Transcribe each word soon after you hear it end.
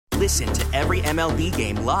Listen to every MLB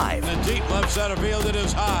game live. In the deep left center field, it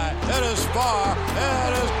is high, it is far,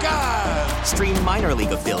 it is gone. Stream minor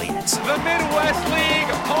league affiliates. The Midwest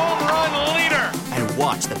League home run leader. And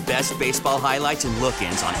watch the best baseball highlights and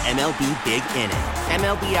look-ins on MLB Big Inning.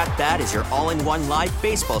 MLB At Bat is your all-in-one live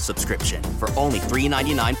baseball subscription for only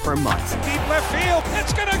 $3.99 per month. Deep left field,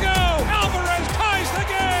 it's gonna go. Alvarez ties the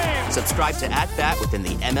game. Subscribe to At Bat within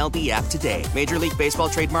the MLB app today. Major League Baseball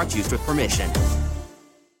trademarks used with permission.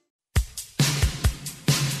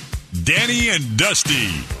 Danny and Dusty.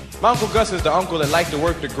 My Uncle Gus is the uncle that likes to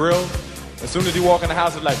work the grill. As soon as you walk in the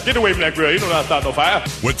house, it's like, get away from that grill. You don't know how to start no fire.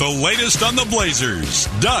 With the latest on the Blazers,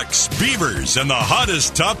 Ducks, Beavers, and the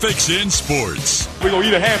hottest topics in sports. We're going to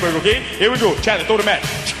eat a hamburger, okay? Here we go. Chandler, throw the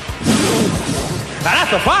match. Now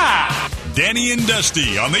that's a fire. Danny and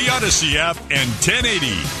Dusty on the Odyssey app and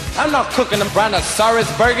 1080. I'm not cooking a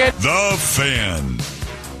brontosaurus burger. The Fan.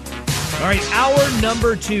 All right, hour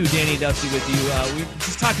number 2, Danny Dusty with you. We're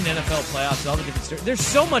just talking NFL playoffs, all the different stories. There's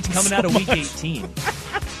so much coming out of Week 18.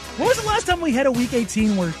 When was the last time we had a Week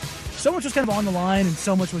 18 where so much was kind of on the line and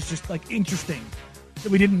so much was just, like, interesting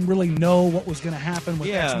that we didn't really know what was going to happen with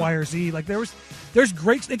X, Y, or Z? Like, there's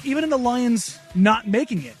great, like, even in the Lions not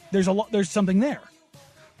making it, there's something there.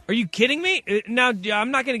 Are you kidding me? Now,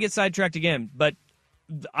 I'm not going to get sidetracked again, but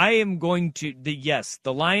I am going to, yes,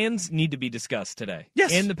 the Lions need to be discussed today.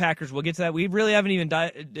 Yes. And the Packers. We'll get to that. We really haven't even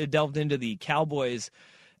delved into the Cowboys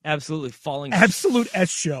absolutely falling Absolute S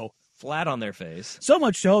show. Flat on their face. So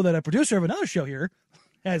much so that a producer of another show here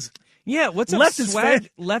has what's left up, his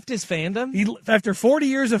left his fandom? After 40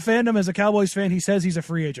 years of fandom as a Cowboys fan, he says he's a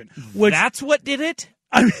free agent. That's what did it?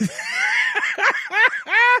 I mean,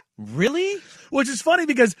 really? Which is funny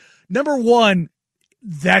because, number one,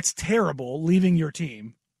 that's terrible, leaving your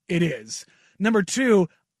team. It is. Number two,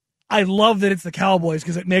 I love that it's the Cowboys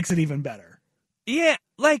because it makes it even better. Yeah,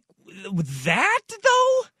 like, that,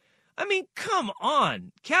 though? I mean, come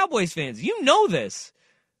on. Cowboys fans, you know this.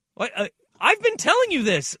 I've been telling you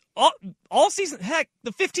this all season. Heck,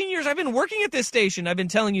 the 15 years I've been working at this station, I've been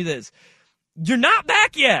telling you this. You're not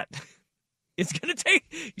back yet. It's going to take...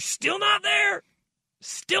 You're still not there.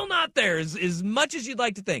 Still not there, as much as you'd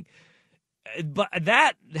like to think. But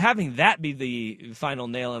having that be the final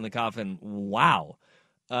nail in the coffin, wow.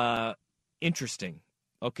 Interesting.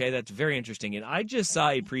 Okay, that's very interesting. And I just saw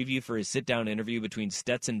a preview for a sit-down interview between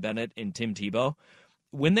Stetson Bennett and Tim Tebow.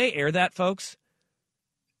 When they air that, folks,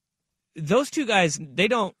 those two guys, they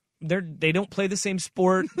don't play the same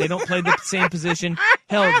sport. They don't play the same position.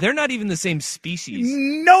 Hell, they're not even the same species.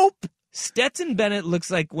 Nope. Stetson Bennett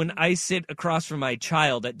looks like when I sit across from my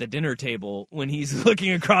child at the dinner table when he's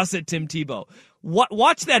looking across at Tim Tebow.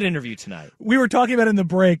 Watch that interview tonight. We were talking about it in the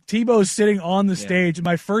break. Tebow's sitting on the stage.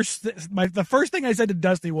 The first thing I said to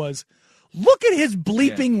Dusty was, look at his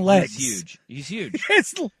bleeping legs. He's huge.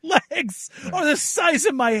 His legs are the size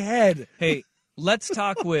of my head. Hey, let's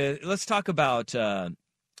talk about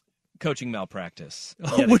coaching malpractice.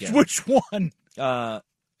 Which one?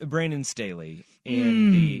 Brandon Staley.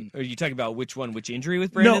 And are you talking about which one? Which injury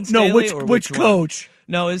with Brandon Staley? No, which coach?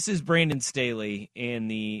 No, this is Brandon Staley and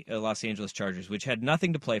the Los Angeles Chargers, which had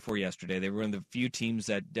nothing to play for yesterday. They were one of the few teams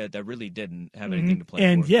that really didn't have anything to play for.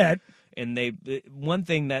 And yet, and one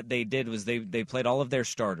thing that they did was they played all of their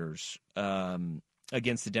starters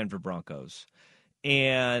against the Denver Broncos,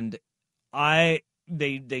 and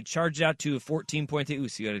they charged out to a 14-point. Ooh,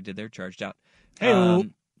 see what I did there? Charged out.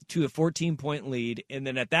 To a 14-point lead, and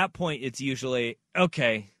then at that point, it's usually,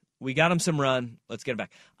 okay, we got him some run, let's get him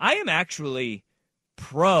back. I am actually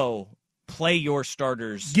play your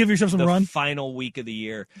starters. Give yourself some run. Final week of the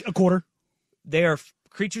year. A quarter. They are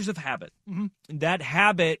creatures of habit. Mm-hmm. That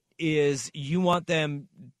habit is you want them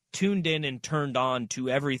tuned in and turned on to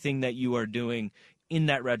everything that you are doing in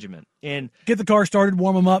that regiment. And get the car started,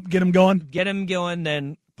 warm them up, get them going.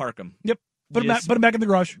 Then park them. Yep. Put them back in the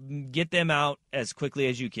garage. Get them out as quickly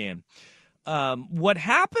as you can. What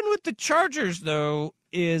happened with the Chargers, though,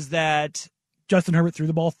 is that Justin Herbert threw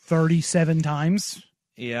the ball 37 times.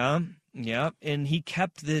 Yeah, and he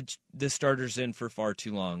kept the starters in for far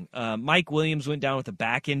too long. Mike Williams went down with a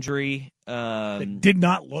back injury. It did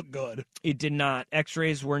not look good. It did not.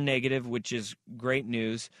 X-rays were negative, which is great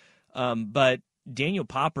news. But Daniel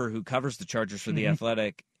Popper, who covers the Chargers for The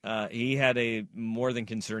Athletic, he had a more than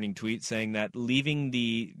concerning tweet saying that leaving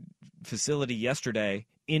the facility yesterday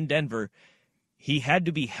in Denver, he had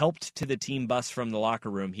to be helped to the team bus from the locker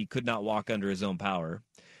room. He could not walk under his own power.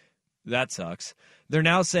 That sucks. They're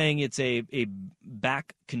now saying it's a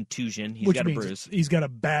back contusion. He's got a bruise. He's got a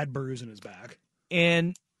bad bruise in his back.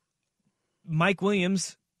 And Mike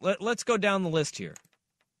Williams, let's go down the list here.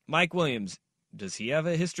 Mike Williams, Does he have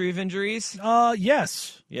a history of injuries?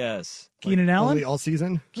 Yes. Yes. Keenan Allen? All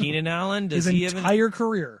season? Keenan Allen, does his he have entire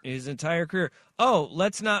career. His entire career. Oh,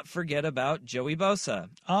 let's not forget about Joey Bosa.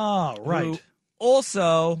 Ah, right. Who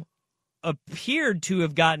also appeared to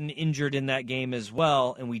have gotten injured in that game as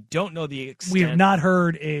well, and we don't know the extent. We have not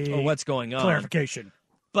heard or what's going on. Clarification.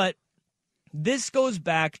 But this goes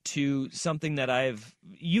back to something that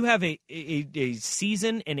you have a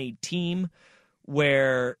season and a team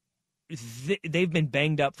where they've been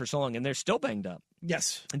banged up for so long, and they're still banged up.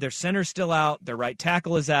 Yes. Their center's still out. Their right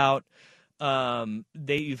tackle is out.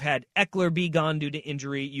 You've had Eckler be gone due to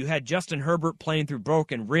injury. You had Justin Herbert playing through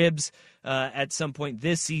broken ribs at some point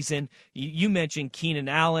this season. You mentioned Keenan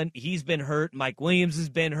Allen. He's been hurt. Mike Williams has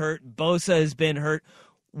been hurt. Bosa has been hurt.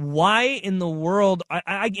 Why in the world?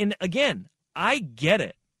 And again, I get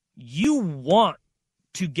it. You want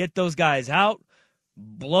to get those guys out,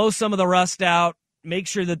 blow some of the rust out, make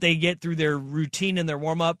sure that they get through their routine and their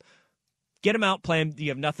warm-up. Get them out, play them. You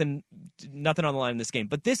have nothing on the line in this game.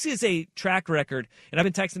 But this is a track record, and I've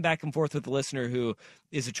been texting back and forth with a listener who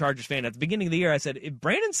is a Chargers fan. At the beginning of the year, I said, if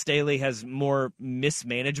Brandon Staley has more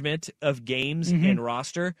mismanagement of games and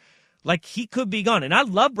roster, like he could be gone. And I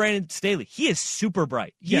love Brandon Staley. He is super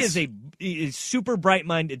bright. He is a super bright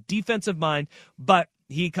mind, a defensive mind, but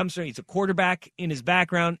he comes from, he's a quarterback in his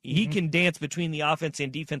background. He can dance between the offense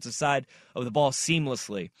and defensive side of the ball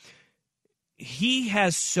seamlessly. He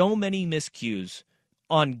has so many miscues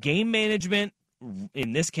on game management,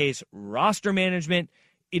 in this case, roster management.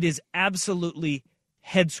 It is absolutely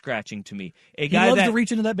head-scratching to me. He loves to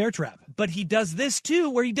reach into that bear trap. But he does this,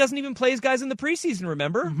 too, where he doesn't even play his guys in the preseason,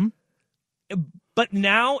 remember? But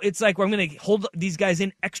now it's like, I'm going to hold these guys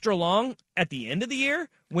in extra long at the end of the year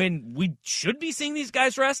when we should be seeing these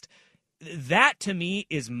guys rest. That, to me,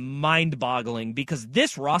 is mind-boggling because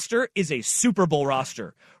this roster is a Super Bowl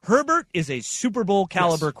roster. Herbert is a Super Bowl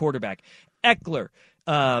caliber quarterback. Eckler.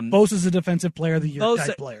 Bosa's a defensive player of the year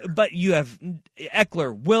type player. But you have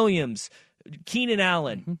Eckler, Williams, Keenan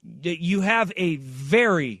Allen. You have a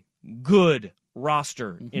very good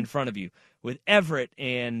roster in front of you with Everett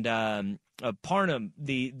and Parham,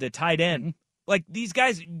 the tight end. Like, these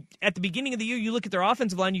guys, at the beginning of the year, you look at their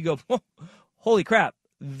offensive line, you go, oh, holy crap.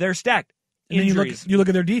 They're stacked. And then you look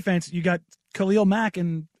at their defense. You got Khalil Mack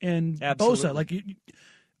and Bosa. Like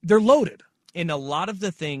they're loaded. And a lot of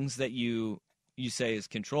the things that you say is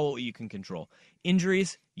control, you can control.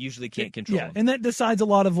 Injuries usually can't control. Yeah, and that decides a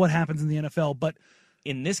lot of what happens in the NFL. But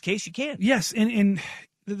in this case, you can. Yes, and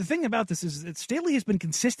the thing about this is that Staley has been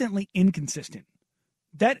consistently inconsistent.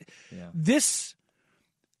 I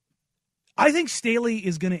think Staley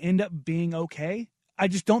is going to end up being okay. I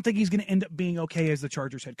just don't think he's going to end up being okay as the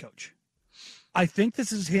Chargers head coach. I think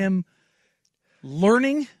this is him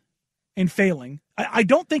learning and failing. I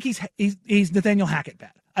don't think he's Nathaniel Hackett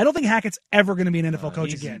bad. I don't think Hackett's ever going to be an NFL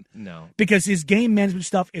coach again. No. Because his game management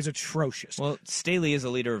stuff is atrocious. Well, Staley is a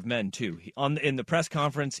leader of men, too. In the press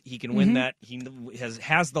conference, he can win that. He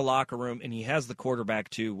has the locker room, and he has the quarterback,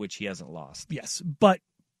 too, which he hasn't lost. Yes, but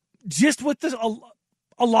just with this,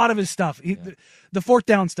 a lot of his stuff, the fourth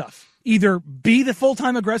down stuff, either be the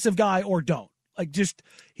full-time aggressive guy or don't. Like, just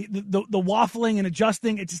the waffling and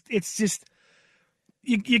adjusting, it's just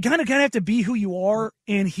you kind of have to be who you are,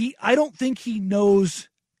 and I don't think he knows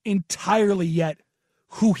entirely yet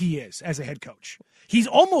who he is as a head coach. He's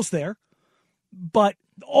almost there, but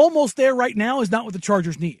almost there right now is not what the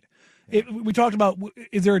Chargers need. We talked about,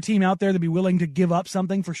 is there a team out there that'd be willing to give up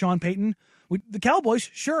something for Sean Payton? The Cowboys,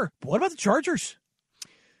 sure. But what about the Chargers?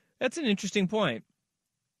 That's an interesting point.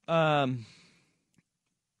 Yeah,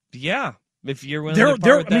 if you're willing to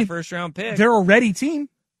part with that first-round pick. They're a ready team.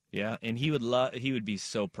 Yeah, and he would be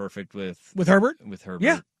so perfect with Herbert? With Herbert.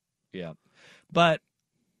 Yeah. Yeah. But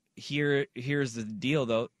here's the deal,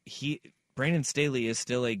 though. Brandon Staley is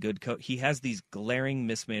still a good coach. He has these glaring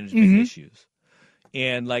mismanagement issues.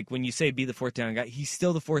 And, like, when you say be the fourth down guy, he's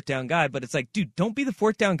still the fourth down guy. But it's like, dude, don't be the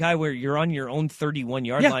fourth down guy where you're on your own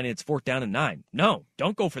 31-yard line and it's 4th down and 9. No,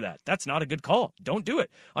 don't go for that. That's not a good call. Don't do it.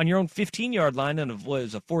 On your own 15-yard line and it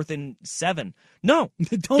was a 4th and 7. No,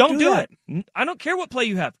 don't do it. I don't care what play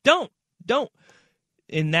you have. Don't.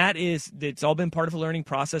 And it's all been part of a learning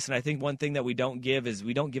process. And I think one thing that we don't give is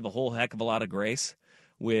we don't give a whole heck of a lot of grace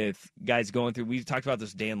with guys going through. We talked about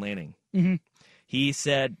this, Dan Lanning. Mm-hmm. He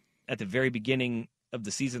said at the very beginning of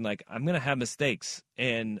the season, like, I'm going to have mistakes,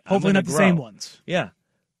 and hopefully not the same ones. Yeah.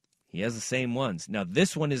 He has the same ones. Now,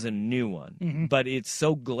 this one is a new one, but it's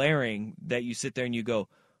so glaring that you sit there and you go,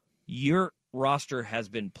 your roster has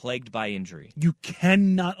been plagued by injury. You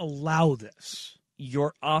cannot allow this.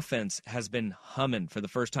 Your offense has been humming for the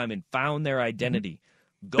first time and found their identity.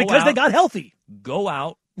 because they got healthy. Go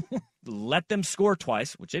out, let them score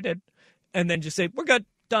twice, which they did, and then just say, we're good,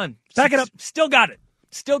 done. Back it up. Still got it.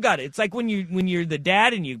 Still got it. It's like when you're the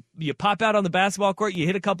dad and you pop out on the basketball court, you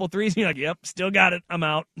hit a couple threes, and you're like, yep, still got it. I'm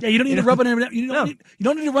out. Yeah, you don't need to rub it in. You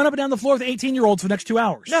don't need to run up and down the floor with 18-year-olds for the next 2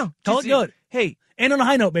 hours. No. Call it good. Hey. And on a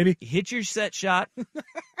high note, baby. Hit your set shot,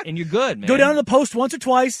 and you're good, man. Go down to the post once or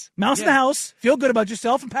twice, mouse in the house, feel good about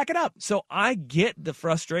yourself, and pack it up. So I get the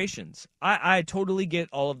frustrations. I totally get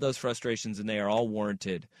all of those frustrations, and they are all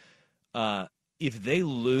warranted. If they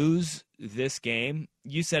lose this game,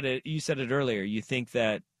 you said it earlier, you think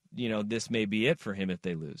that, this may be it for him if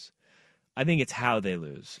they lose. I think it's how they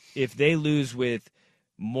lose. If they lose with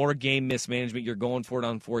more game mismanagement, you're going for it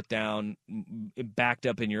on fourth down, backed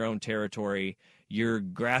up in your own territory, you're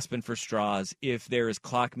grasping for straws. If there is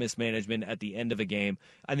clock mismanagement at the end of a game,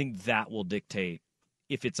 I think that will dictate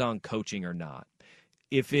if it's on coaching or not.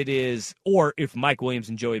 If it is, or if Mike Williams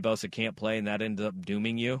and Joey Bosa can't play and that ends up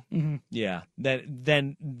dooming you, yeah,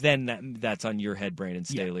 then that's on your head, Brandon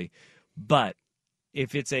Staley. Yeah. But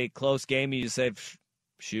if it's a close game, you just say,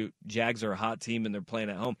 shoot, Jags are a hot team and they're playing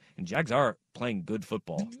at home, and Jags are playing good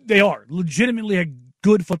football. They are legitimately a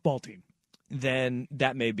good football team. Then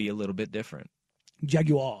that may be a little bit different.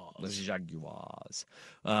 Jaguars.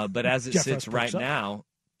 But as it sits right now,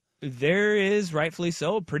 there is, rightfully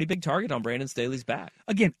so, a pretty big target on Brandon Staley's back.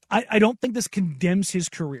 Again, I don't think this condemns his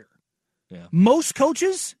career. Yeah. Most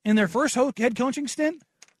coaches in their first head coaching stint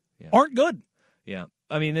aren't good. Yeah.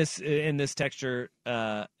 I mean, this texture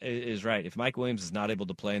is right. If Mike Williams is not able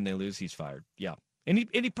to play and they lose, he's fired. Yeah. And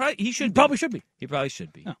he probably should be. He probably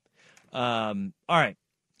should be. Oh. All right.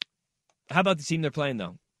 How about the team they're playing,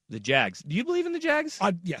 though? The Jags. Do you believe in the Jags?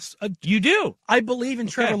 Yes. You do? I believe in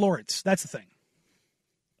Trevor Lawrence. That's the thing.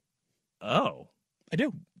 Oh. I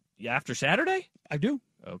do. After Saturday? I do.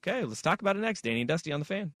 Okay, let's talk about it next. Danny and Dusty on the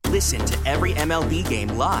Fan. Listen to every MLB game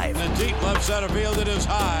live. In the deep left center field, it is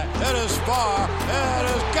high, it is far,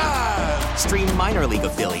 it is gone. Stream minor league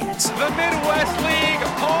affiliates. The Midwest League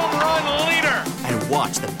home run leader. And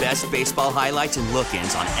watch the best baseball highlights and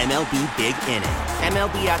look-ins on MLB Big Inning.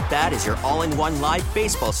 MLB At Bat is your all-in-one live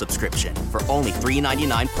baseball subscription for only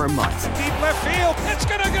 $3.99 per month. Deep left field, it's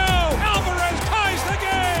gonna go. Alvarez ties the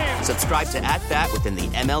game. Subscribe to At Bat within the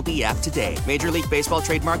MLB app today. Major League Baseball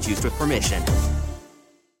trademarks used with permission.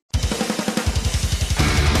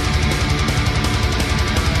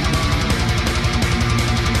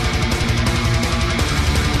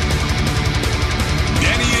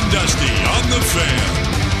 Danny and Dusty on the Fan.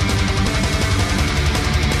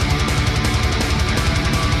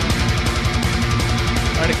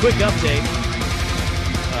 All right, a quick update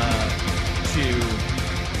to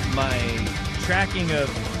my tracking of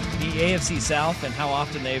the AFC South and how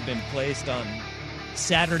often they've been placed on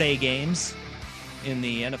Saturday games in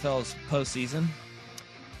the NFL's postseason.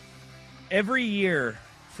 Every year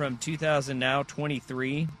from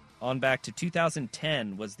 2023 on back to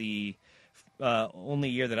 2010 was the only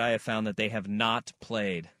year that I have found that they have not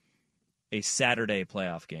played a Saturday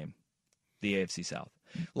playoff game, the AFC South.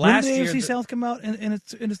 When did the AFC South come out in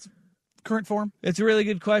its current form? It's a really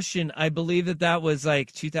good question. I believe that was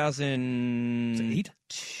like 2008.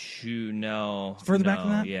 No, further back than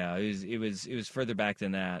that. Yeah, it was further back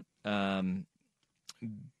than that.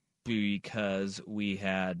 Because we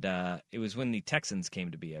had it was when the Texans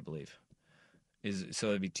came to be, I believe. So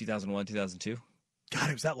it'd be 2001, 2002. God,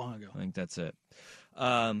 it was that long ago. I think that's it.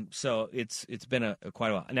 So it's been quite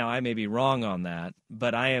a while. Now I may be wrong on that,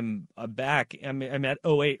 but I am back. I'm at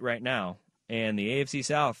 2008 right now. And the AFC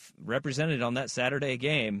South represented on that Saturday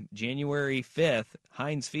game, January 5th,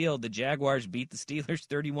 Heinz Field. The Jaguars beat the Steelers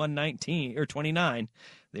 31-19 or 29.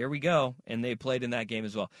 There we go. And they played in that game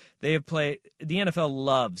as well. They have played. The NFL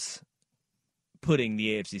loves putting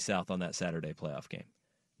the AFC South on that Saturday playoff game.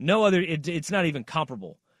 No other. It's not even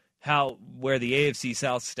comparable where the AFC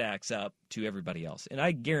South stacks up to everybody else. And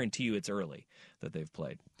I guarantee you, it's early that they've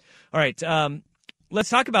played. All right. Let's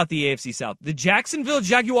talk about the AFC South. The Jacksonville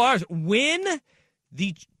Jaguars win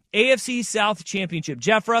the AFC South Championship.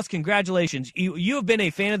 Jeff Russ, congratulations. You have been a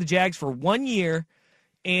fan of the Jags for 1 year,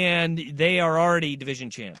 and they are already division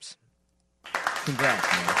champs. Congrats,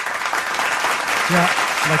 man. Yeah,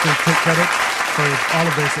 I'd like to take credit for all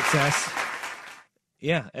of their success.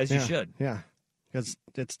 Yeah, as you should. Yeah. Because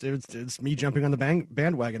it's me jumping on the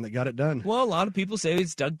bandwagon that got it done. Well, a lot of people say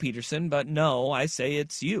it's Doug Peterson, but no, I say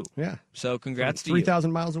it's you. Yeah. So congrats to you.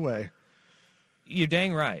 3,000 miles away. You're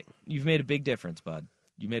dang right. You've made a big difference, bud.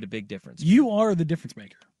 You made a big difference. You are the difference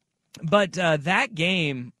maker. But that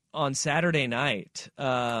game on Saturday night,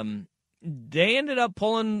 they ended up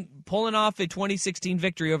pulling off a 2016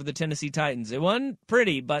 victory over the Tennessee Titans. It wasn't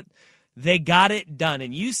pretty, but they got it done.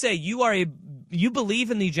 And you say you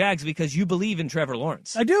believe in the Jags because you believe in Trevor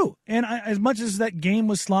Lawrence. I do. And as much as that game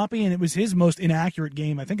was sloppy and it was his most inaccurate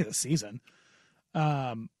game, I think, of the season,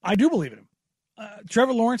 I do believe in him.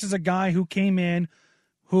 Trevor Lawrence is a guy who came in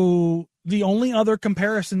who the only other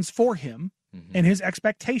comparisons for him and his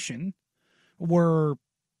expectation were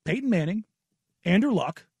Peyton Manning, Andrew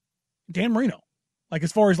Luck, Dan Marino. Like,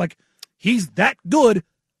 as far as, like, he's that good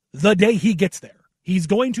the day he gets there. He's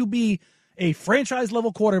going to be a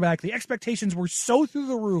franchise-level quarterback. The expectations were so through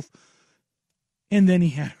the roof. And then he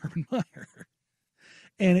had Urban Meyer.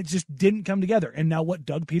 And it just didn't come together. And now what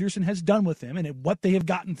Doug Peterson has done with him and what they have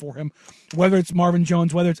gotten for him, whether it's Marvin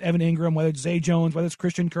Jones, whether it's Evan Ingram, whether it's Zay Jones, whether it's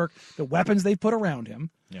Christian Kirk, the weapons they've put around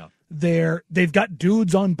him, they've got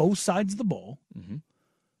dudes on both sides of the ball.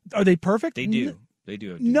 Are they perfect? They do. They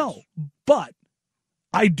do. No, but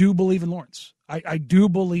I do believe in Lawrence. I do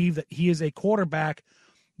believe that he is a quarterback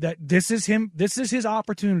that this is his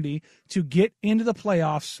opportunity to get into the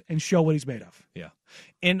playoffs and show what he's made of. Yeah.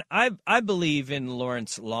 And I believe in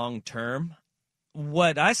Lawrence long term.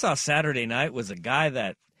 What I saw Saturday night was a guy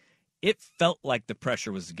that it felt like the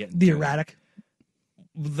pressure was getting the to erratic.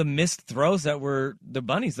 The missed throws that were the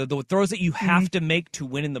bunnies, the throws that you have to make to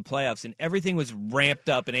win in the playoffs, and everything was ramped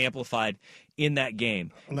up and amplified in that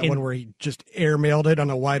game. That one where he just airmailed it on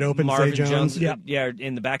a wide open Marvin Zay Jones. Yeah,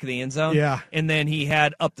 in the back of the end zone. Yeah. And then he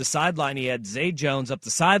had up the sideline, he had Zay Jones up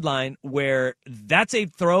the sideline, where that's a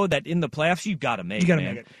throw that in the playoffs you got to make. You got to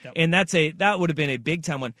make it. Yep. And that would have been a big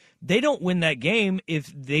time one. They don't win that game if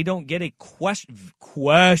they don't get a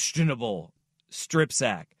questionable strip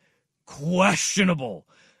sack. Questionable.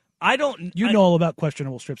 You know all about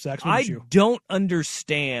questionable strip sacks. I don't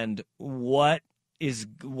understand why the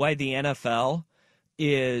NFL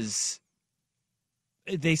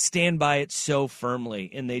they stand by it so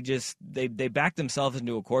firmly, and they back themselves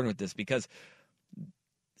into accord with this, because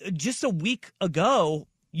just a week ago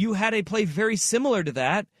you had a play very similar to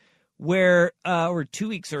that where or 2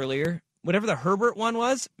 weeks earlier, whatever the Herbert one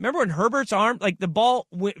was. Remember when Herbert's arm, like the ball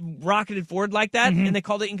rocketed forward like that, and they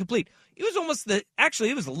called it incomplete? It was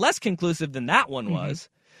it was less conclusive than that one was.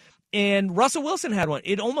 And Russell Wilson had one.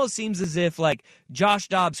 It almost seems as if, like, Josh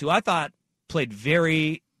Dobbs, who I thought played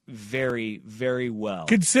very, very, very well.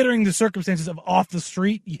 Considering the circumstances of off the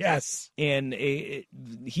street, yes. And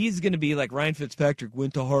he's going to be like Ryan Fitzpatrick,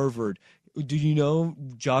 went to Harvard. Do you know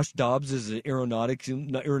Josh Dobbs is an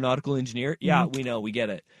aeronautical engineer? Yeah, we know. We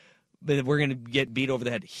get it. But we're going to get beat over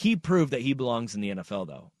the head. He proved that he belongs in the NFL,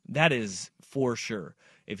 though. That is for sure.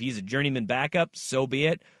 If he's a journeyman backup, so be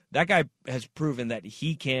it. That guy has proven that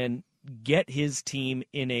he can get his team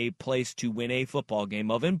in a place to win a football game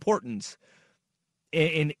of importance.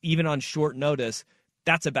 And even on short notice,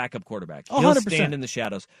 that's a backup quarterback. He'll 100%. stand in the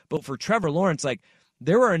shadows. But for Trevor Lawrence, like,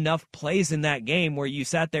 there were enough plays in that game where you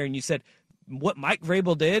sat there and you said, what Mike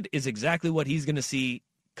Vrabel did is exactly what he's going to see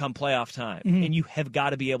come playoff time. And you have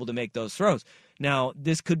got to be able to make those throws. Now,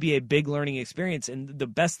 this could be a big learning experience, and the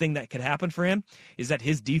best thing that could happen for him is that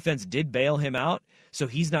his defense did bail him out, so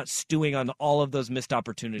he's not stewing on all of those missed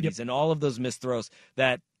opportunities and all of those missed throws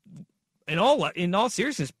that, in all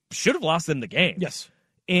seriousness, should have lost them the game. Yes.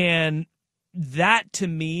 And that, to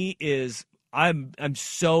me, is I'm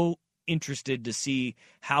so interested to see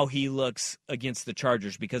how he looks against the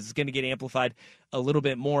Chargers, because it's going to get amplified a little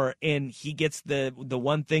bit more, and he gets the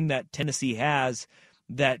one thing that Tennessee has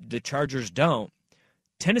that the Chargers don't.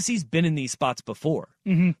 Tennessee's been in these spots before.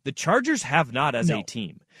 The Chargers have not as a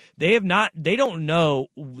team. They have not. They don't know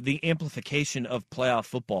the amplification of playoff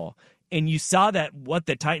football. And you saw that what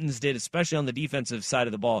the Titans did, especially on the defensive side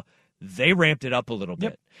of the ball, they ramped it up a little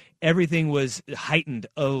bit. Everything was heightened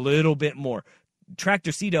a little bit more.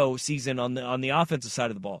 Tractor Cito season on the offensive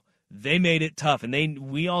side of the ball, they made it tough, and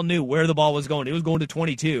we all knew where the ball was going. It was going to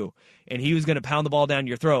 22, and he was going to pound the ball down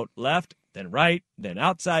your throat, left, then right, then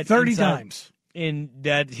outside, 30 inside. times. And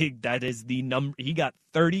that is the number. He got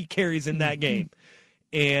 30 carries in that game,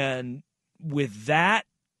 and with that,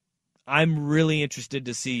 I'm really interested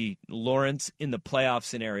to see Lawrence in the playoff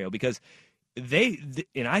scenario, because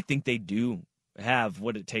and I think they do have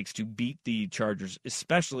what it takes to beat the Chargers,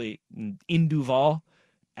 especially in Duval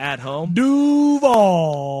at home.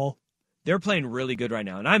 Duval. They're playing really good right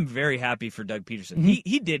now, and I'm very happy for Doug Peterson.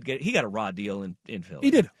 He got a raw deal in Philly.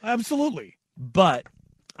 He did, absolutely. But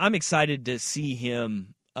I'm excited to see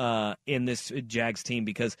him in this Jags team,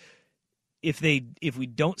 because if we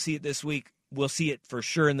don't see it this week, we'll see it for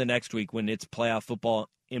sure in the next week when it's playoff football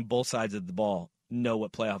in both sides of the ball know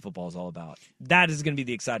what playoff football is all about. That is going to be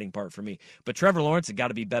the exciting part for me. But Trevor Lawrence has got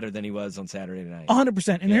to be better than he was on Saturday night.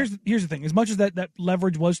 100%. And here's the thing. As much as that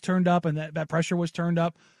leverage was turned up and that pressure was turned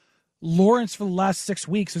up, Lawrence for the last 6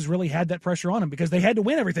 weeks has really had that pressure on him because they had to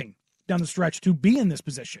win everything down the stretch to be in this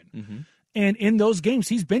position. Mm-hmm. And in those games,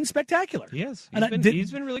 he's been spectacular. He has.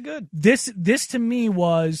 He's been really good. This to me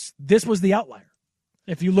was the outlier.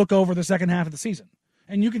 If you look over the second half of the season.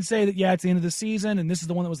 And you can say that, it's the end of the season, and this is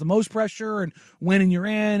the one that was the most pressure, and winning you're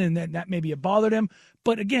in, and that maybe it bothered him.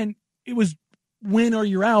 But again, it was win or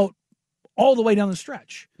you're out all the way down the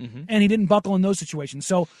stretch. Mm-hmm. And he didn't buckle in those situations.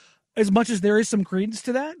 So as much as there is some credence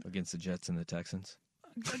to that. Against the Jets and the Texans.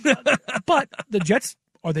 But the Jets,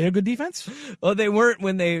 are they a good defense? Well, they weren't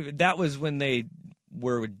that was when they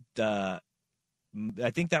were, I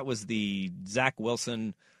think that was the Zach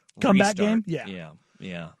Wilson comeback restart. game?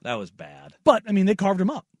 Yeah, that was bad. But, I mean, they carved him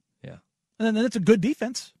up. Yeah. And then it's a good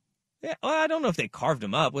defense. Yeah, well, I don't know if they carved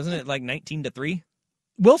him up. Wasn't it like 19-3?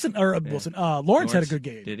 Lawrence had a good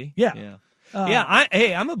game. Did he? Yeah.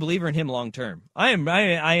 I'm a believer in him long term. I am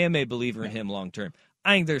a believer in him long term.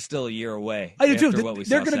 I think they're still a year away. I do too.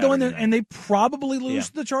 They're going to go in there and they probably lose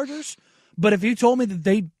to the Chargers. But if you told me that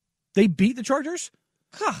they beat the Chargers,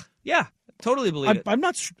 yeah, totally believe it. I'm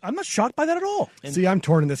not shocked by that at all. See, I'm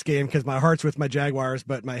torn in this game because my heart's with my Jaguars,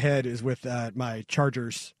 but my head is with my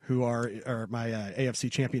Chargers, who are my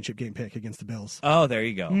AFC Championship game pick against the Bills. Oh, there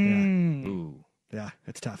you go. Mm. Yeah. Ooh. Yeah,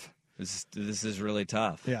 it's tough. This is really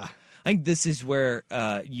tough. Yeah. I think this is where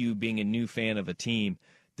you being a new fan of a team,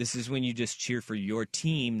 this is when you just cheer for your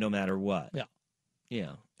team no matter what. Yeah.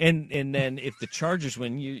 Yeah. And then if the Chargers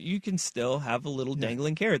win, you can still have a little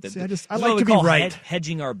dangling carrot. See, I like to be right.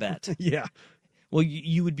 Hedging our bet. Yeah. Well,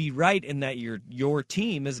 you would be right in that your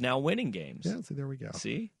team is now winning games. Yeah, see, there we go.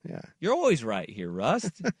 See? Yeah. You're always right here,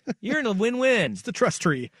 Rust. You're in a win-win. It's the trust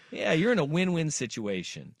tree. Yeah, you're in a win-win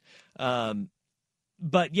situation.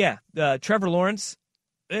 But yeah, Trevor Lawrence,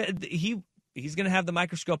 he's going to have the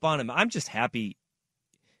microscope on him. I'm just happy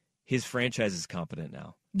his franchise is competent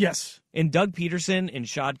now. Yes. And Doug Peterson and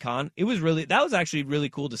Shad Khan, that was actually really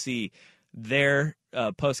cool to see their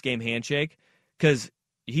post-game handshake because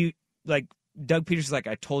Doug Peterson's like,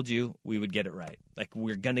 I told you we would get it right. Like,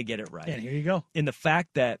 we're going to get it right. And here you go. And the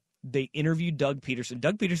fact that they interviewed Doug Peterson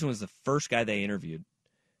was the first guy they interviewed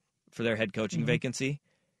for their head coaching vacancy.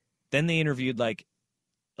 Then they interviewed like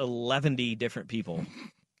 11 different people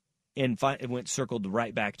and went circled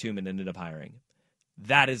right back to him and ended up hiring.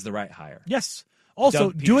 That is the right hire. Yes.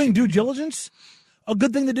 Also, doing due diligence, a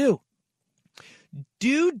good thing to do.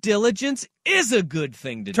 Due diligence is a good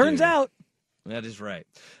thing to do. Turns out. That is right.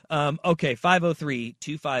 Okay,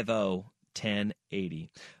 503-250-1080.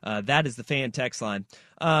 That is the fan text line.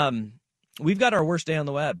 We've got our worst day on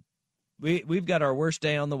the web. We've got our worst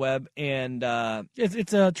day on the web, and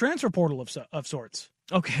it's a transfer portal of sorts.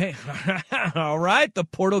 Okay. All right, the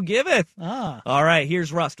portal giveth. All right,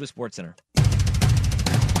 here's Rust with SportsCenter.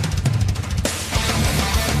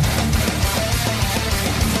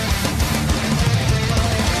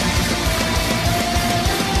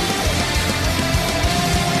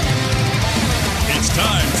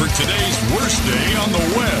 Time for today's worst day on the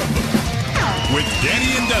web with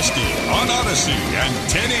Danny and Dusty on Odyssey and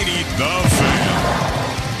 1080 The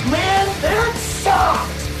Fan. Man, that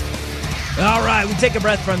sucked. All right, we take a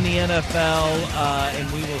breath from the NFL, and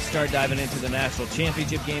we will start diving into the national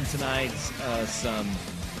championship game tonight, some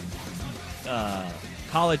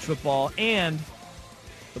college football, and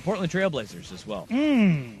the Portland Trailblazers as well.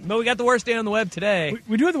 But we got the worst day on the web today.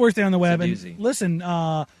 We do have the worst day on the web. It's a and listen,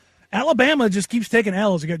 Alabama just keeps taking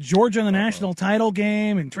L's. You got Georgia in the national title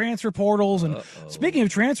game and transfer portals. And speaking of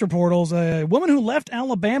transfer portals, a woman who left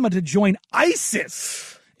Alabama to join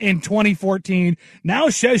ISIS in 2014 now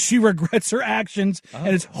says she regrets her actions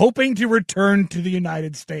and is hoping to return to the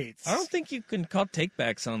United States. I don't think you can call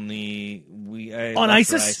takebacks on on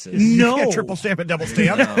ISIS. No, yeah, triple stamp and double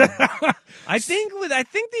stamp. No. I think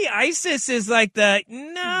the ISIS is like that's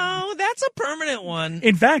a permanent one.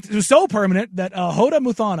 In fact, it was so permanent that Hoda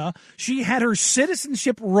Muthana, she had her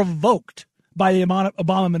citizenship revoked by the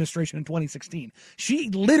Obama administration in 2016. She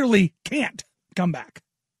literally can't come back.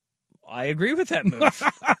 I agree with that move.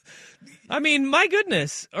 I mean, my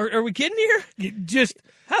goodness. Are we kidding here?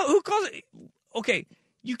 Who calls it? Okay,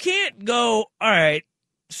 you can't go, all right,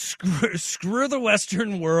 screw the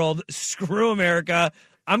Western world, screw America.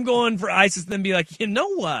 I'm going for ISIS, then be like, you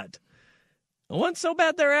know what? It wasn't so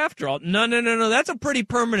bad there after all. No. That's a pretty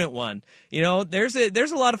permanent one. You know, there's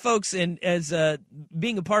a lot of folks, and as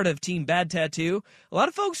being a part of Team Bad Tattoo, a lot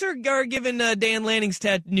of folks are giving Dan Lanning's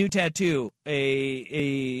new tattoo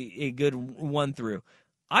a good one through.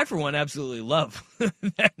 I, for one, absolutely love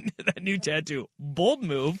that new tattoo. Bold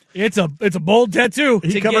move. It's a bold tattoo.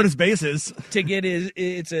 He covered his bases.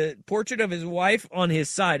 It's a portrait of his wife on his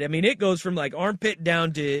side. I mean, it goes from like armpit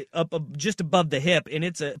down to up just above the hip, and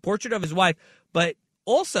it's a portrait of his wife. But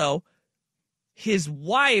also, his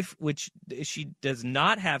wife, which she does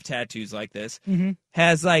not have tattoos like this,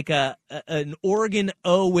 has like an Oregon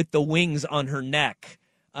O with the wings on her neck.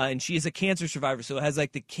 And she is a cancer survivor, so it has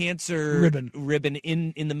like the cancer ribbon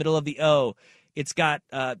in the middle of the O. It's got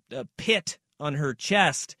a pit on her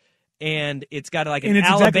chest, and it's got like an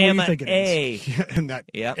Alabama A. And that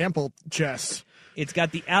ample chest. It's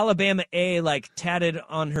got the Alabama A like tatted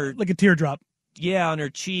on her. Like a teardrop. Yeah, on her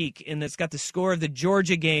cheek. And it's got the score of the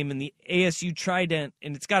Georgia game and the ASU Trident.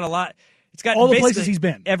 And it's got a lot. It's got all the places he's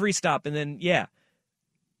been. Every stop. And then,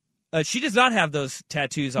 she does not have those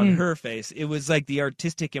tattoos on her face. It was like the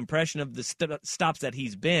artistic impression of the stops that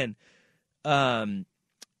he's been. I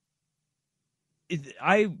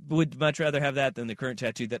would much rather have that than the current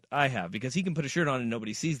tattoo that I have, because he can put a shirt on and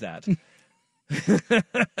nobody sees that.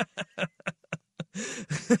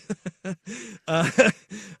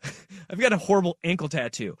 I've got a horrible ankle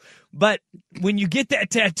tattoo. But when you get that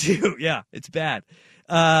tattoo, it's bad.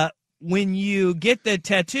 When you get the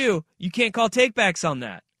tattoo, you can't call takebacks on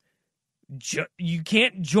that. You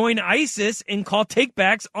can't join ISIS and call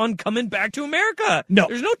takebacks on coming back to America. No.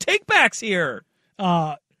 There's no takebacks here.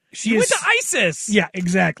 She went to ISIS. Yeah,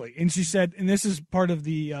 exactly. And she said, and this is part of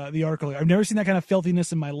the article, I've never seen that kind of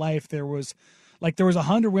filthiness in my life. There was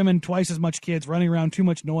 100 women, twice as much kids running around, too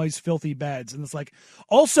much noise, filthy beds. And it's like,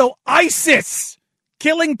 also ISIS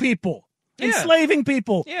killing people, enslaving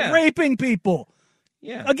people, raping people.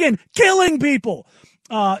 Yeah. Again, killing people.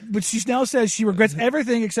 But she now says she regrets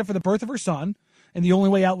everything except for the birth of her son, and the only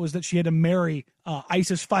way out was that she had to marry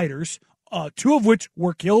ISIS fighters, 2 of which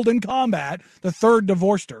were killed in combat. The third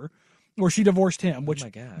divorced her, or she divorced him, which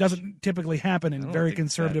doesn't typically happen in very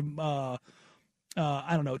conservative,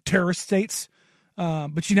 terrorist states.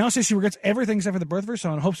 But she now says she regrets everything except for the birth of her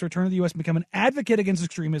son, hopes to return to the U.S. and become an advocate against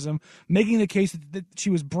extremism, making the case that she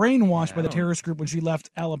was brainwashed by the terrorist group when she left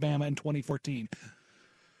Alabama in 2014.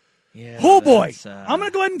 Yeah, oh boy, I'm going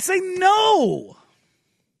to go ahead and say no.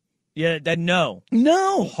 Yeah, no.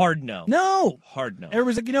 No. Hard no. No. Hard no.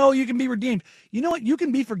 Everybody's like, you can be redeemed. You know what? You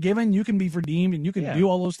can be forgiven, you can be redeemed, and you can do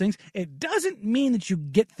all those things. It doesn't mean that you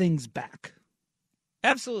get things back.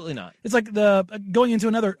 Absolutely not. It's like going into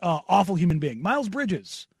another awful human being, Miles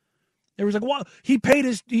Bridges. There was like, well, he paid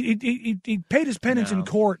his penance in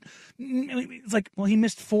court. It's like, well, he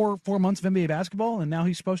missed four months of NBA basketball, and now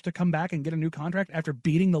he's supposed to come back and get a new contract after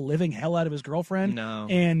beating the living hell out of his girlfriend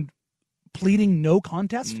and pleading no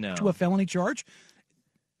contest to a felony charge.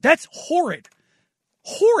 That's horrid,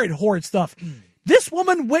 horrid stuff. This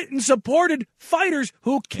woman went and supported fighters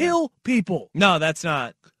who kill people. No, that's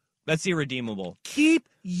not. That's irredeemable. Keep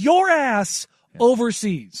your ass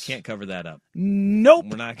overseas. Can't cover that up. Nope.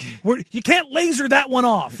 We're not. You can't laser that one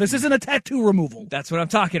off. This isn't a tattoo removal. That's what I'm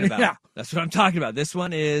talking about. Yeah. That's what I'm talking about. This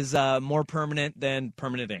one is more permanent than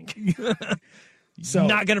permanent ink. So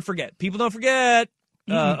not going to forget. People don't forget.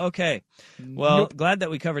 Okay. Well, glad that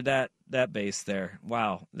we covered that base there.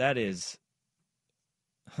 Wow. That is.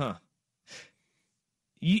 Huh.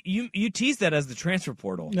 You teased that as the transfer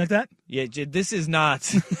portal. Like that? Yeah, this is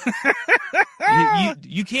not.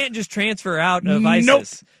 you can't just transfer out of ISIS. Nope.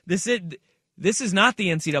 This is not the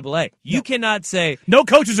NCAA. You cannot say no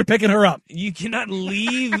coaches are picking her up. You cannot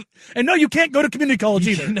leave, and no, you can't go to community college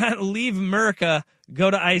either. You cannot leave America,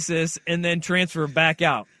 go to ISIS, and then transfer back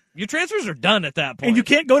out. Your transfers are done at that point. And you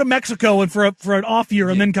can't go to Mexico and for an off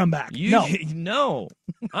year and then come back. No.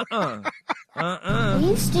 Are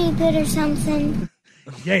you stupid or something?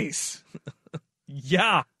 Yes.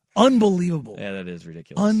 Yeah. Unbelievable. Yeah, that is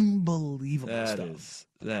ridiculous. Unbelievable stuff.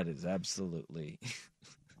 That is absolutely.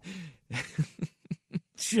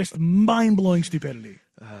 It's just mind-blowing stupidity.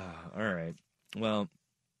 All right. Well,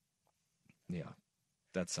 yeah,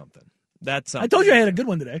 that's something. I told you I had a good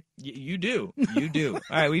one today. You do. You do. All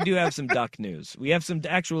right, we do have some duck news. We have some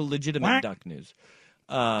actual legitimate duck news.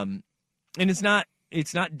 And it's not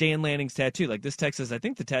Dan Lanning's tattoo. Like this text says, I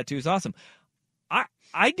think the tattoo is awesome.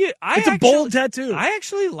 It's a bold tattoo. I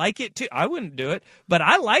actually like it too. I wouldn't do it, but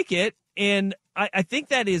I like it, and I think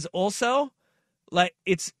that is also like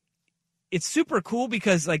it's super cool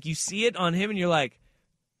because like you see it on him and you're like,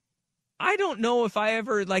 I don't know if I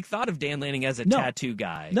ever like thought of Dan Lanning as a tattoo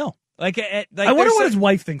guy. No, like I wonder what his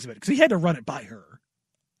wife thinks of it because he had to run it by her.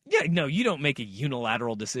 Yeah, no, you don't make a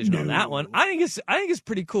unilateral decision on that one. I think it's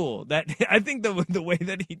pretty cool. That I think the way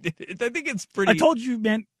that he did it, I think it's pretty. I told you,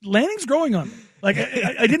 man, Lanning's growing on me. Like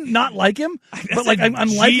I didn't not like him, but like I'm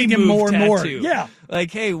liking him more and more. Yeah.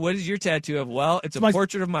 Like, hey, what is your tattoo of? Well, it's a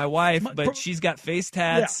portrait of my wife, but she's got face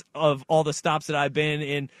tats of all the stops that I've been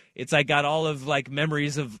in. It's like got all of like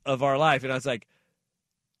memories of our life, and I was like,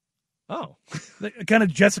 oh, the kind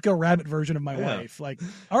of Jessica Rabbit version of my wife. Like,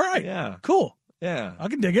 all right, cool. Yeah, I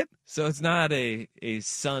can dig it. So it's not a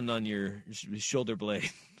sun on your shoulder blade.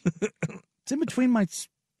 It's in between my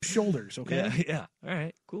shoulders. Okay. Yeah. All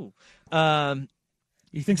right. Cool.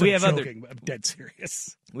 He thinks I'm joking, but I'm dead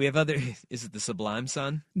serious. We have other. Is it the Sublime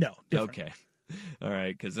Sun? No. Different. Okay. All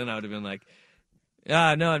right. Because then I would have been like,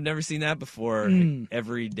 no, I've never seen that before.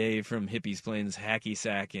 Every day from hippies playing this hacky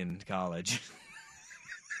sack in college.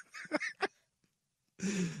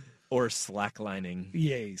 Or slacklining.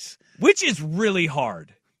 Yes. Which is really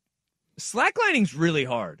hard. Slacklining's really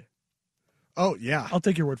hard. Oh, yeah. I'll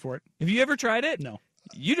take your word for it. Have you ever tried it? No.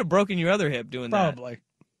 You'd have broken your other hip doing that. Probably.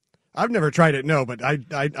 I've never tried it, no, but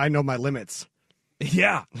I know my limits.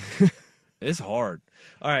 Yeah. It's hard.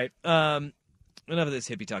 All right. Enough of this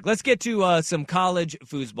hippie talk. Let's get to some college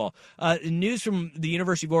foosball. News from the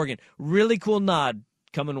University of Oregon. Really cool nod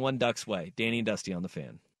coming one Ducks way. Danny and Dusty on the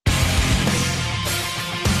Fan.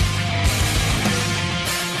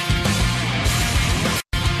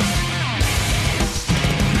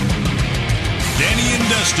 Danny and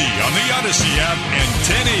Dusty on the Odyssey app and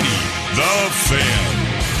 1080 The Fan.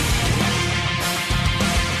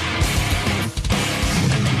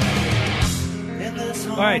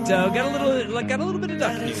 All right, got a little bit of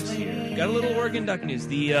Duck news. Got a little Oregon Duck news.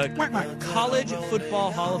 The College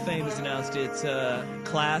Football Hall of Fame has announced its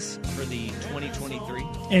class for the 2023,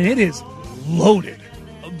 and it is loaded.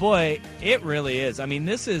 Boy, it really is. I mean,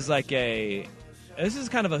 this is kind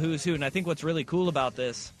of a who's who, and I think what's really cool about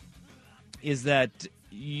this is that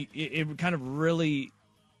it kind of really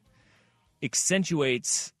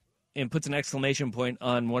accentuates and puts an exclamation point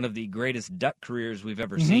on one of the greatest Duck careers we've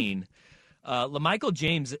ever seen. LaMichael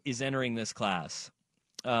James is entering this class.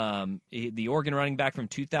 The Oregon running back from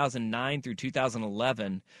 2009 through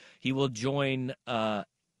 2011. He will join a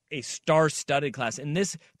star-studded class. And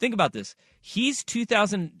think about this. His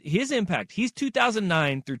impact, he's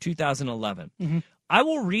 2009 through 2011. I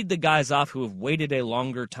will read the guys off who have waited a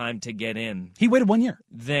longer time to get in. He waited 1 year.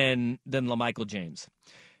 Than LaMichael James.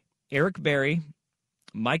 Eric Berry,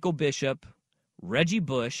 Michael Bishop, Reggie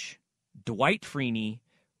Bush, Dwight Freeney,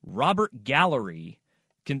 Robert Gallery,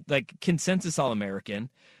 consensus All-American,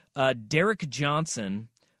 Derek Johnson,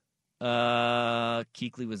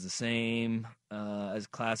 Kuechly was the same as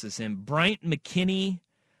class as him, Bryant McKinney,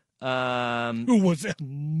 who was a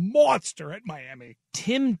monster at Miami.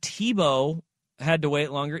 Tim Tebow had to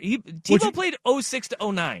wait longer. Tebow played 06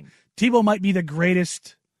 to 09. Tebow might be the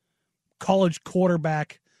greatest college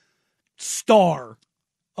quarterback star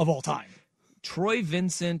of all time. Troy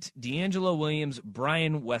Vincent, D'Angelo Williams,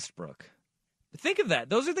 Brian Westbrook. Think of that.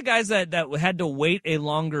 Those are the guys that had to wait a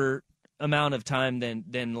longer amount of time than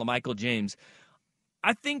LaMichael James.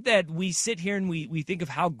 I think that we sit here and we think of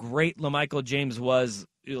how great LaMichael James was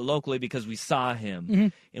locally because we saw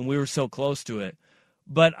him and we were so close to it.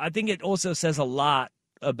 But I think it also says a lot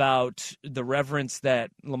about the reverence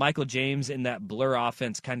that LaMichael James in that blur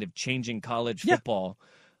offense kind of changing college football.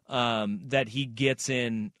 That he gets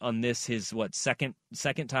in on this his second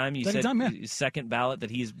time? You said time, yeah. Second ballot that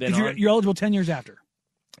he's been on. You're eligible 10 years after.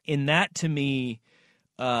 In that, to me,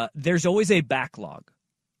 there's always a backlog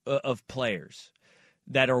of players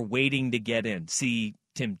that are waiting to get in. See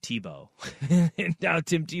Tim Tebow. And now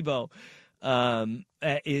Tim Tebow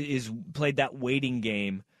is played that waiting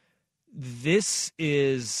game. It's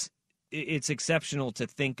exceptional to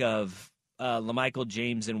think of LaMichael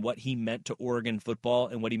James and what he meant to Oregon football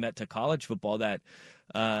and what he meant to college football, that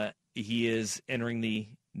he is entering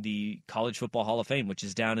the College Football Hall of Fame, which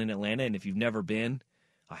is down in Atlanta. And if you've never been,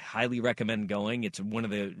 I highly recommend going. It's one of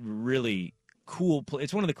the really cool.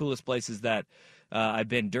 It's one of the coolest places that I've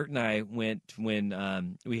been. Dirt and I went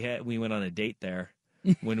when we went on a date there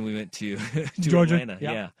when we went to Georgia. Atlanta.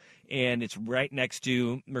 Yeah. And it's right next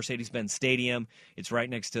to Mercedes-Benz Stadium. It's right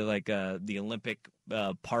next to the Olympic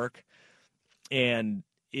Park. And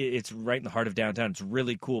it's right in the heart of downtown. It's a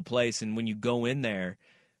really cool place. And when you go in there,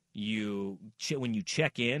 when you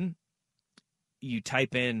check in, you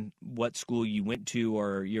type in what school you went to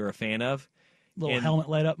or you're a fan of. Little helmet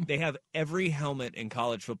light up. They have every helmet in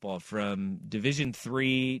college football from Division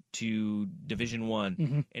III to Division I,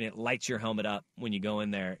 and it lights your helmet up when you go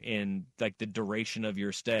in there. And like the duration of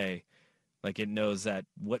your stay Like it knows that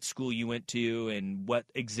what school you went to and what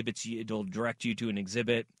exhibits it'll direct you to an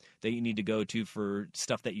exhibit that you need to go to for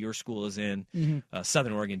stuff that your school is in. Mm-hmm.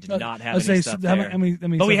 Southern Oregon did not have any stuff there.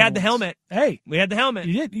 But we had the helmet. Hey. We had the helmet.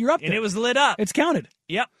 You did. You're up there. And it was lit up. It's counted.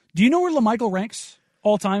 Yep. Do you know where LaMichael ranks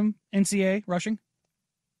all-time NCAA rushing?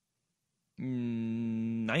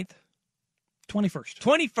 9th? 21st.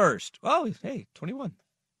 21st. Oh, hey, 21.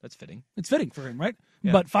 That's fitting. It's fitting for him, right?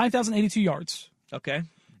 Yeah. But 5,082 yards. Okay.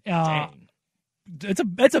 Dang.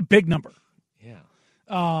 It's a big number.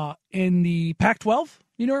 Yeah. In the Pac-12,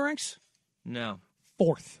 you know where it ranks? No.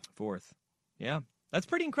 Fourth. Yeah. That's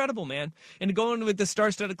pretty incredible, man. And to go in with the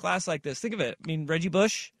star-studded class like this, think of it. I mean, Reggie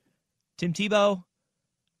Bush, Tim Tebow,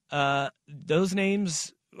 those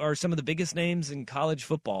names are some of the biggest names in college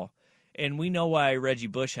football. And we know why Reggie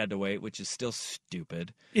Bush had to wait, which is still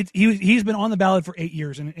stupid. He's been on the ballot for 8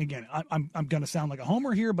 years. And again, I'm going to sound like a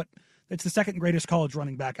homer here, but it's the second greatest college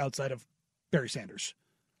running back outside of Barry Sanders.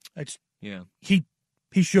 He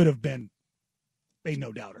should have been a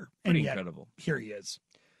no-doubter. Pretty incredible. Here he is.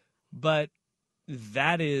 But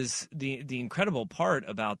that is the incredible part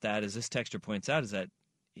about that, as this texter points out, is that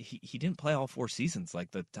he didn't play all 4 seasons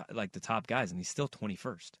like the top guys, and he's still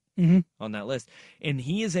 21st on that list. And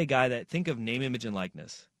he is a guy that, think of name, image, and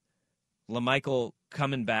likeness. LaMichael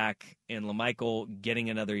coming back and LaMichael getting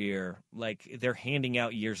another year. Like, they're handing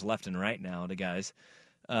out years left and right now to guys.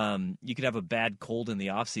 You could have a bad cold in the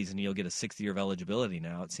offseason, you'll get a 6th year of eligibility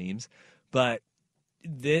now, it seems. But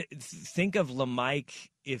think of LaMike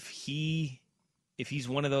if he's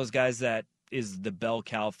one of those guys that is the bell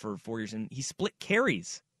cow for 4 years, and he split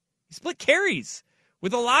carries. He split carries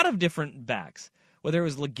with a lot of different backs, whether it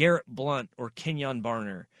was LeGarrette Blount or Kenyon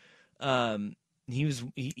Barner.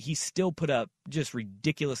 He still put up just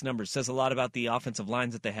ridiculous numbers. Says a lot about the offensive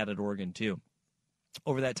lines that they had at Oregon too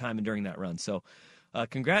over that time and during that run. So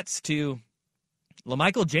congrats to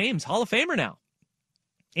LaMichael James, Hall of Famer now,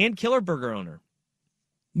 and Killer Burger owner.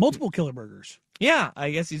 Multiple Killer Burgers. Yeah,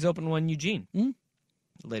 I guess he's opening one in Eugene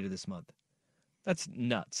later this month. That's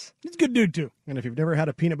nuts. He's a good dude, too. And if you've never had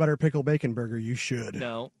a peanut butter pickle bacon burger, you should.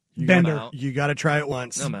 No. Bender. You got to try it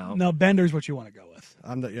once. I'm out. No, Bender's what you want to go with.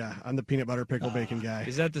 I'm the peanut butter pickle bacon guy.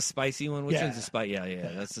 Is that the spicy one? Which Yeah. one's the spicy?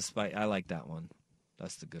 Yeah. That's the spicy. I like that one.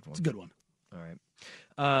 That's the good one. It's a good one. All right.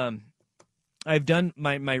 I've done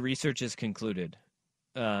my research is concluded,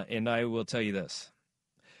 and I will tell you this.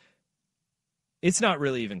 It's not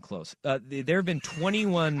really even close. There have been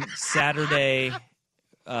 21 Saturday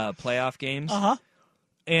playoff games.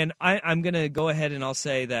 And I'm going to go ahead and I'll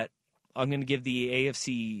say that I'm going to give the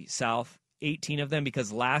AFC South 18 of them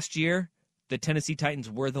because last year the Tennessee Titans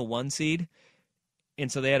were the 1 seed,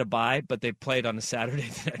 and so they had a bye, but they played on a Saturday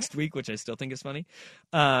the next week, which I still think is funny.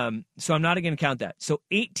 So I'm not going to count that. So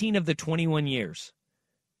 18 of the 21 years.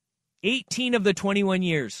 18 of the 21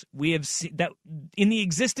 years we have seen that in the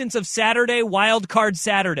existence of Saturday, Wild Card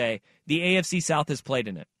Saturday, the AFC South has played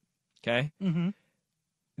in it. Okay? Mm-hmm.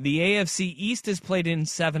 The AFC East has played in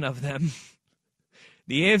 7 of them.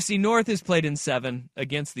 The AFC North has played in 7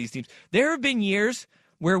 against these teams. There have been years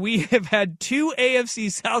where we have had 2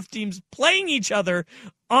 AFC South teams playing each other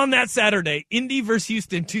on that Saturday. Indy versus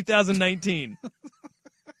Houston, 2019.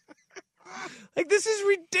 Like, this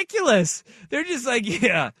is ridiculous. They're just like,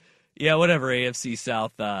 yeah, whatever, AFC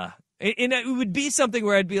South. And it would be something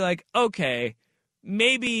where I'd be like, okay,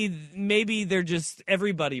 maybe they're just,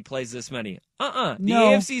 everybody plays this many. The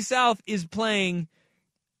AFC South is playing.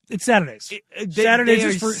 It's Saturdays. Saturday. It's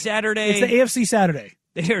the AFC Saturday.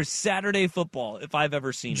 They are Saturday football, if I've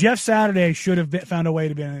ever seen Jeff Saturday should have found a way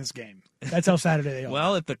to be in this game. That's how Saturday they are.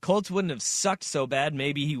 Well, if the Colts wouldn't have sucked so bad,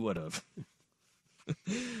 maybe he would have.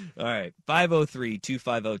 All right,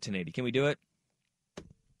 503-250-1080. Can we do it?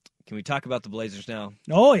 Can we talk about the Blazers now?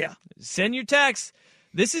 Oh, yeah. Send your text.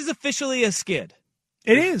 This is officially a skid.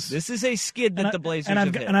 It is. This is a skid that the Blazers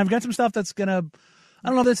have hit. And I've got some stuff that's going to, I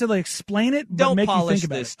don't know if that's to explain it, but Don't make you polish think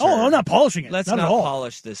about this it. turd. Oh, I'm not polishing it. Let's not not at all.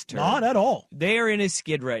 polish this turd. Not at all. They are in a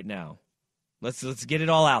skid right now. Let's get it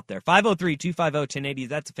all out there. 503-250-1080.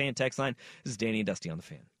 That's a fan text line. This is Danny and Dusty on the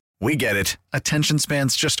Fan. We get it. Attention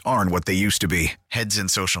spans just aren't what they used to be. Heads in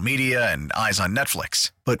social media and eyes on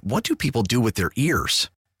Netflix. But what do people do with their ears?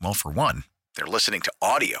 Well, for one, they're listening to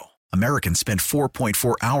audio. Americans spend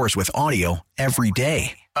 4.4 hours with audio every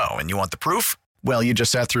day. Oh, and you want the proof? Well, you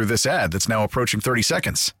just sat through this ad that's now approaching 30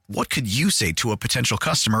 seconds. What could you say to a potential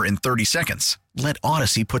customer in 30 seconds? Let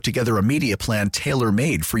Odyssey put together a media plan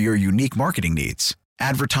tailor-made for your unique marketing needs.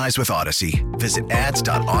 Advertise with Odyssey. Visit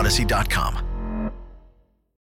ads.odyssey.com.